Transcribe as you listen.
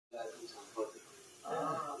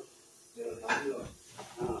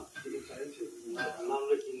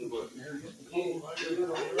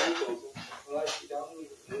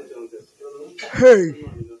Hey,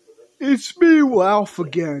 it's me, Ralph,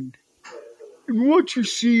 again. And what you're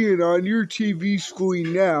seeing on your TV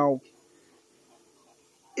screen now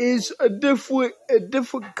is a different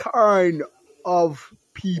kind of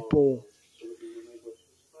people.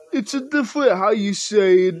 It's a different,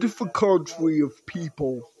 a different country of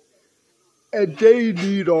people. And they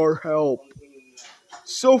need our help.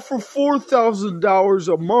 So for $4,000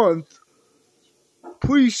 a month,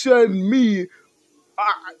 please send me,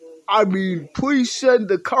 please send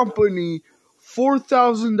the company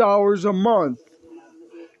 $4,000 a month.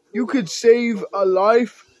 You could save a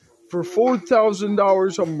life for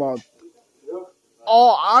 $4,000 a month.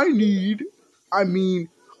 All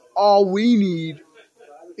we need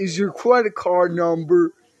is your credit card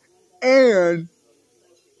number and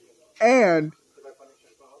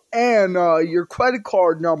your credit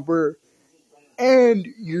card number and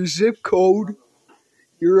your zip code,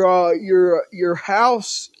 your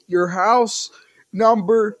house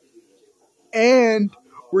number, and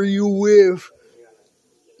where you live,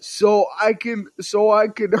 so I can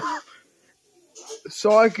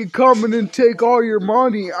come in and take all your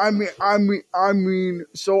money.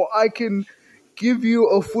 So I can give you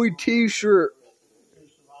a free T-shirt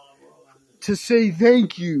to say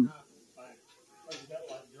thank you.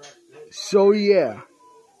 So yeah,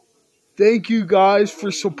 thank you guys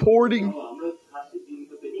for supporting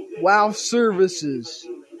Wow Services,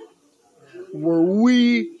 where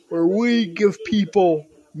we give people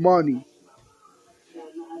money.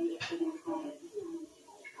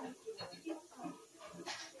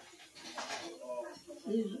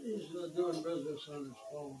 He's doing business on his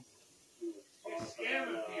phone. He's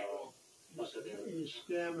scamming people. He's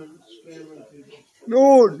scamming people.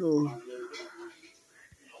 No.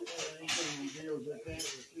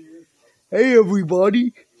 Hey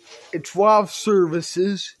everybody, it's Wow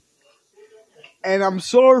Services, and I'm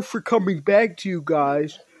sorry for coming back to you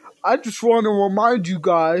guys. I just want to remind you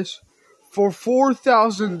guys, for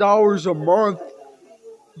 $4,000 a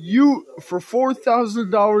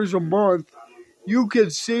month, you can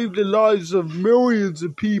save the lives of millions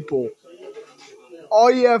of people. All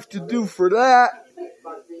you have to do for that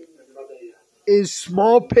is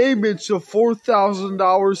small payments of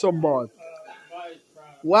 $4,000 a month.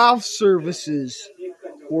 Wow Services,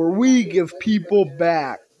 where we give people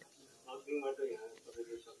back.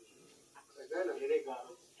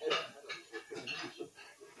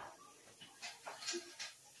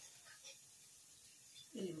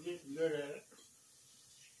 He's getting good at it.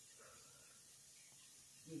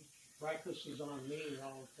 He practices on me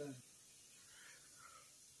all the time.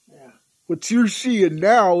 Yeah. What you're seeing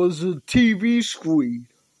now is a TV screen.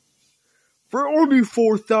 For only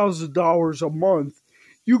 $4,000 a month,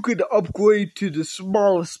 you could upgrade to the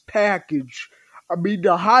smallest package.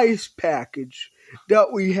 The highest package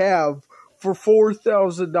that we have for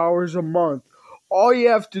 $4,000 a month. All you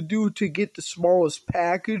have to do to get the smallest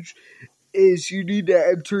package is you need to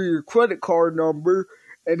enter your credit card number,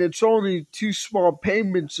 and it's only 2 small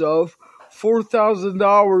payments of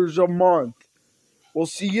 $4,000 a month. We'll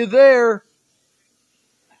see you there.